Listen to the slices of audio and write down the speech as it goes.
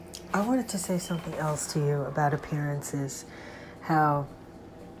I wanted to say something else to you about appearances. How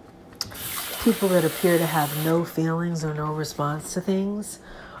people that appear to have no feelings or no response to things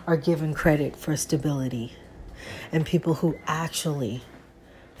are given credit for stability. And people who actually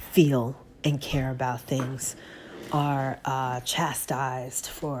feel and care about things are chastised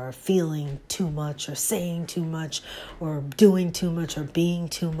for feeling too much or saying too much or doing too much or being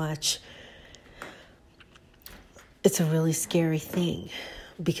too much. It's a really scary thing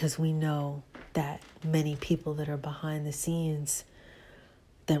because we know that many people that are behind the scenes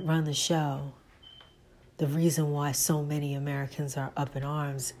that run the show, the reason why so many Americans are up in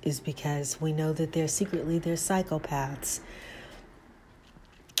arms is because we know that they're psychopaths.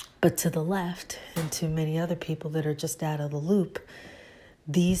 But to the left and to many other people that are just out of the loop,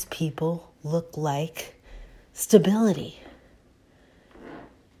 these people look like stability.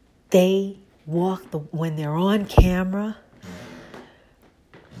 They walk when they're on camera.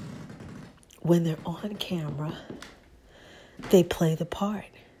 When they're on camera, they play the part.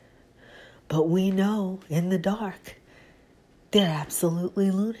 But we know in the dark, they're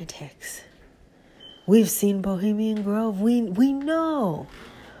absolutely lunatics. We've seen Bohemian Grove. We know.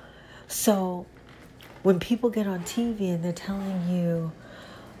 So when people get on TV and they're telling you,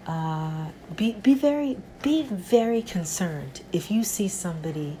 be very concerned if you see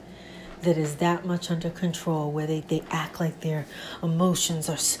somebody that is that much under control, where they act like their emotions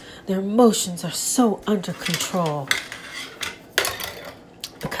are so under control,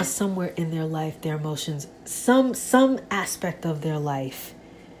 because somewhere in their life, their emotions, some aspect of their life,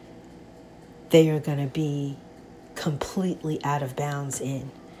 they are going to be completely out of bounds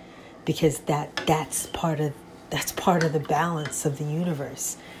in, because that's part of the balance of the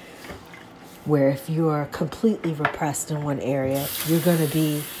universe. Where if you are completely repressed in one area, you're going to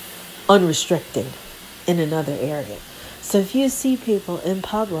be unrestricted in another area. So if you see people in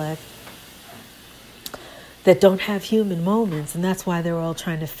public that don't have human moments, and that's why they're all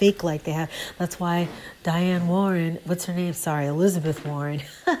trying to fake like they have. That's why Diane Warren, what's her name? Sorry, Elizabeth Warren.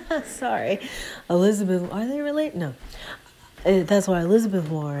 Sorry, Elizabeth. Are they related? No. That's why Elizabeth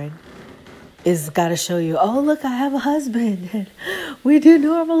Warren is got to show you, oh, look, I have a husband. And we do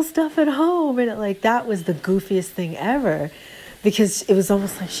normal stuff at home. And that was the goofiest thing ever, because it was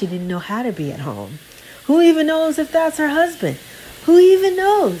almost like she didn't know how to be at home. Who even knows if that's her husband? Who even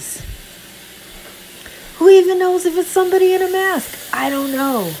knows? Who even knows if it's somebody in a mask? I don't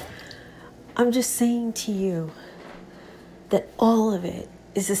know. I'm just saying to you that all of it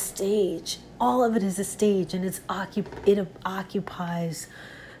is a stage. All of it is a stage, and it occupies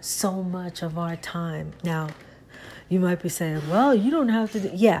so much of our time. Now, you might be saying, well, you don't have to.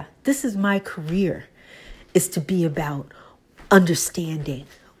 Yeah, this is my career, is to be about understanding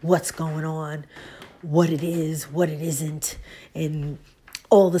what's going on, what it is, what it isn't, and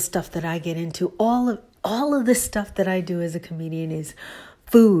all the stuff that I get into. All of this stuff that I do as a comedian is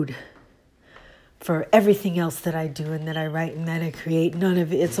food for everything else that I do and that I write and that I create. None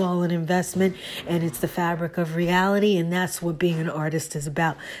of it, it's all an investment, and it's the fabric of reality, and that's what being an artist is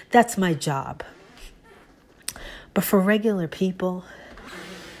about. That's my job. But for regular people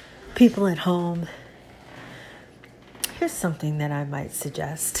at home, here's something that I might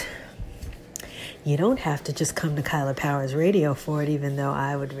suggest. You don't have to just come to Kyla Powers Radio for it, even though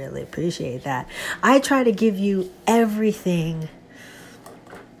I would really appreciate that. I try to give you everything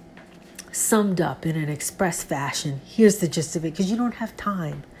summed up in an express fashion. Here's the gist of it, because you don't have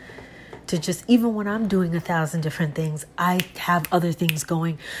time to just, even when I'm doing 1,000 different things, I have other things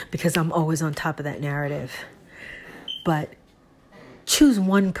going because I'm always on top of that narrative. But choose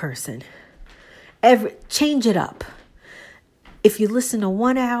one person. Change it up. If you listen to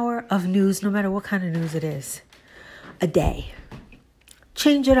 1 hour of news, no matter what kind of news it is, a day,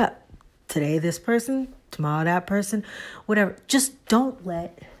 change it up. Today this person, tomorrow that person, whatever. Just don't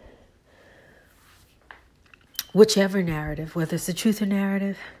let whichever narrative, whether it's a truth or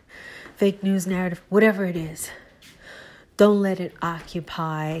narrative, fake news narrative, whatever it is, don't let it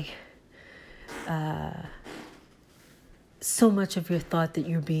occupy so much of your thought that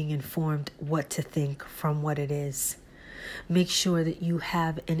you're being informed what to think from what it is. Make sure that you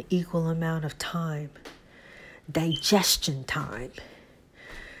have an equal amount of time, digestion time,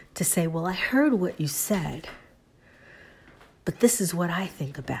 to say, well, I heard what you said, but this is what I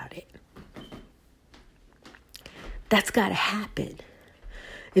think about it. That's got to happen.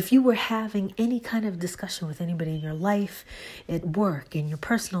 If you were having any kind of discussion with anybody in your life, at work, in your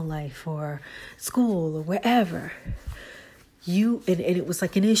personal life, or school, or wherever, and it was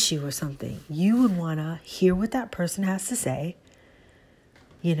like an issue or something, you would want to hear what that person has to say,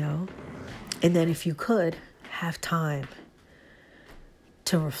 and then if you could, have time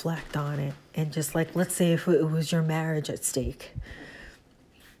to reflect on it. And just like, let's say if it was your marriage at stake,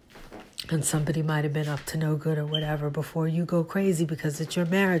 and somebody might have been up to no good or whatever, before you go crazy because it's your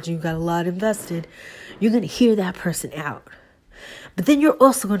marriage, you got a lot invested, you're going to hear that person out. But then you're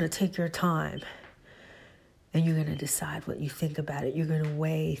also going to take your time and you're going to decide what you think about it. You're going to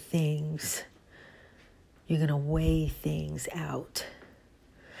weigh things. You're going to weigh things out.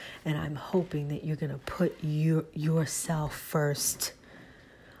 And I'm hoping that you're going to put yourself first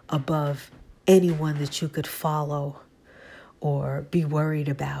above anyone that you could follow or be worried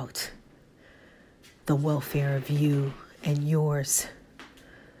about. The welfare of you and yours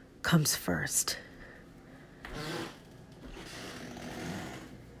comes first.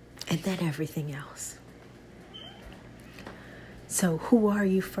 And then everything else. So who are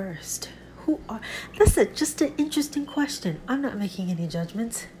you first? That's just an interesting question. I'm not making any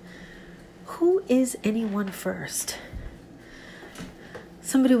judgments. Who is anyone first?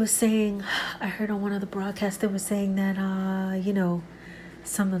 Somebody was saying, I heard on one of the broadcasts, they were saying that,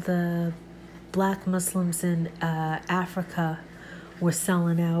 some of the Black Muslims in Africa were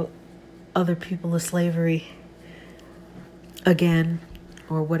selling out other people to slavery again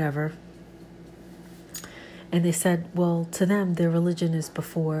or whatever. And they said, well, to them, their religion is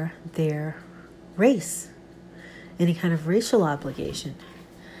before their race, any kind of racial obligation.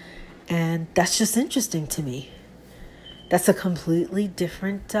 And that's just interesting to me. That's a completely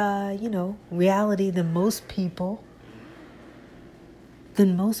different, reality than most people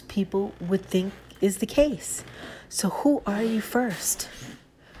would think is the case. So who are you first?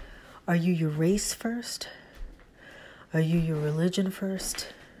 Are you your race first? Are you your religion first?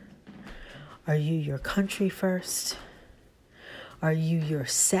 Are you your country first? Are you your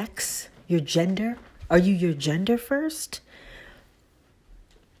sex, your gender? Are you your gender first?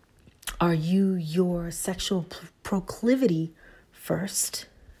 Are you your sexual proclivity first?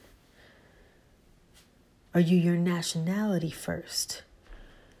 Are you your nationality first?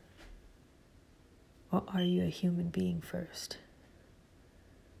 Or are you a human being first?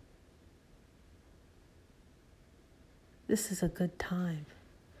 This is a good time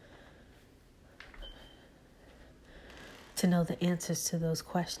to know the answers to those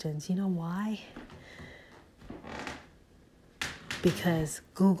questions. You know why? Because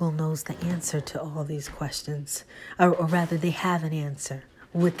Google knows the answer to all these questions. Or rather, they have an answer,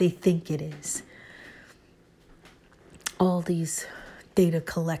 what they think it is. All these data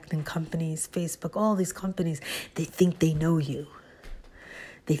collecting companies, Facebook, all these companies, they think they know you.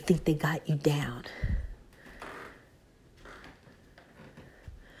 They think they got you down.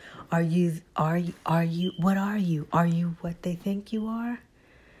 What are you? Are you what they think you are?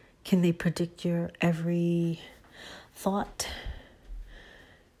 Can they predict your every thought?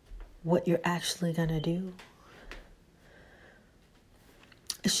 What you're actually going to do?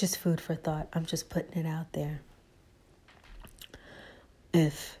 It's just food for thought. I'm just putting it out there.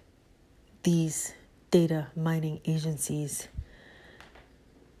 If these data mining agencies,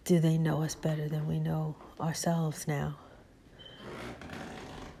 do they know us better than we know ourselves now?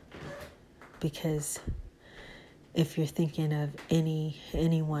 Because if you're thinking of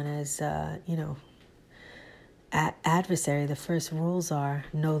anyone as, adversary, the first rules are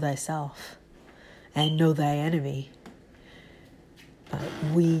know thyself and know thy enemy. But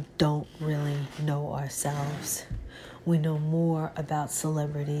we don't really know ourselves. We know more about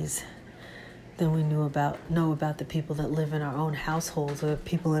celebrities than we know about the people that live in our own households or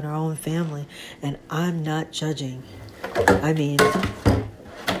people in our own family. And I'm not judging. I mean,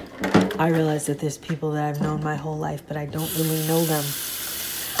 I realize that there's people that I've known my whole life, but I don't really know them.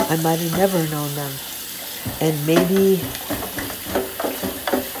 I might have never known them. And maybe,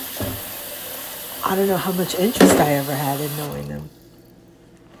 I don't know how much interest I ever had in knowing them.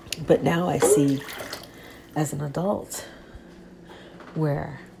 But now I see, as an adult,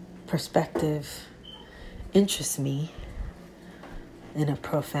 where perspective interests me in a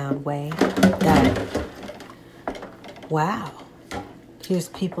profound way, that, wow, here's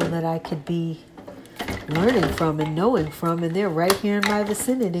people that I could be learning from and knowing from, and they're right here in my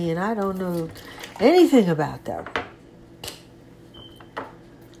vicinity, and I don't know anything about them.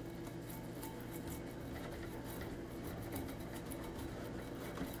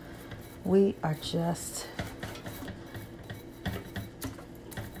 We are just,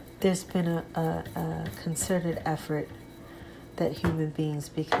 there's been a concerted effort that human beings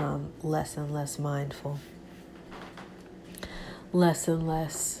become less and less mindful, less and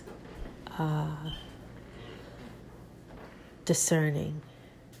less discerning.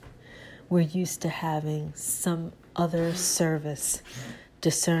 We're used to having some other service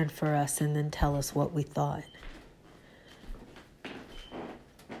discern for us and then tell us what we thought.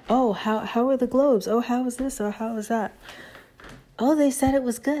 Oh, how are the globes? Oh, how is this? Or how is that? Oh, they said it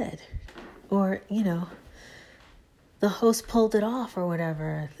was good. Or, the host pulled it off or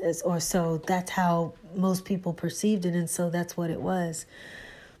whatever. Or so that's how most people perceived it. And so that's what it was.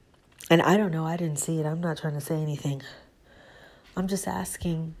 And I don't know. I didn't see it. I'm not trying to say anything. I'm just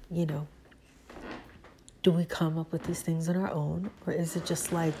asking, do we come up with these things on our own? Or is it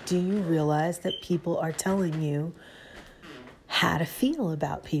just like, do you realize that people are telling you how to feel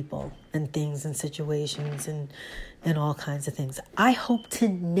about people and things and situations and all kinds of things? I hope to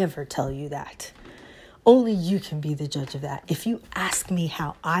never tell you that. Only you can be the judge of that. If you ask me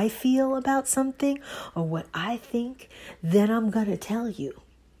how I feel about something or what I think, then I'm going to tell you.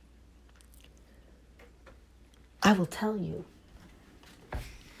 I will tell you.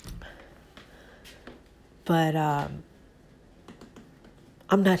 But I'm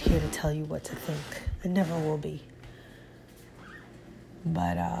not here to tell you what to think. I never will be.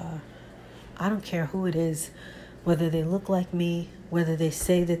 But I don't care who it is, whether they look like me, whether they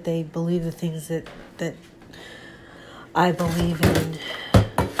say that they believe the things that I believe in.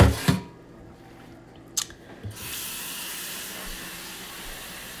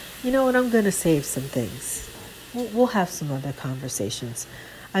 You know what? I'm going to save some things. We'll have some other conversations.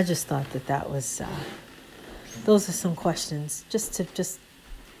 I just thought that was... those are some questions. Just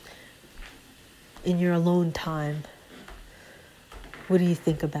in your alone time. What do you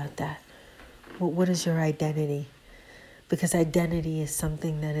think about that? What is your identity? Because identity is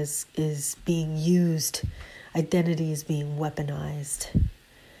something that is being used. Identity is being weaponized.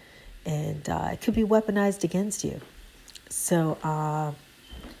 And it could be weaponized against you. So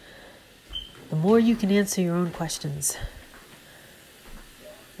the more you can answer your own questions,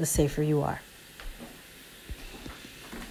 the safer you are.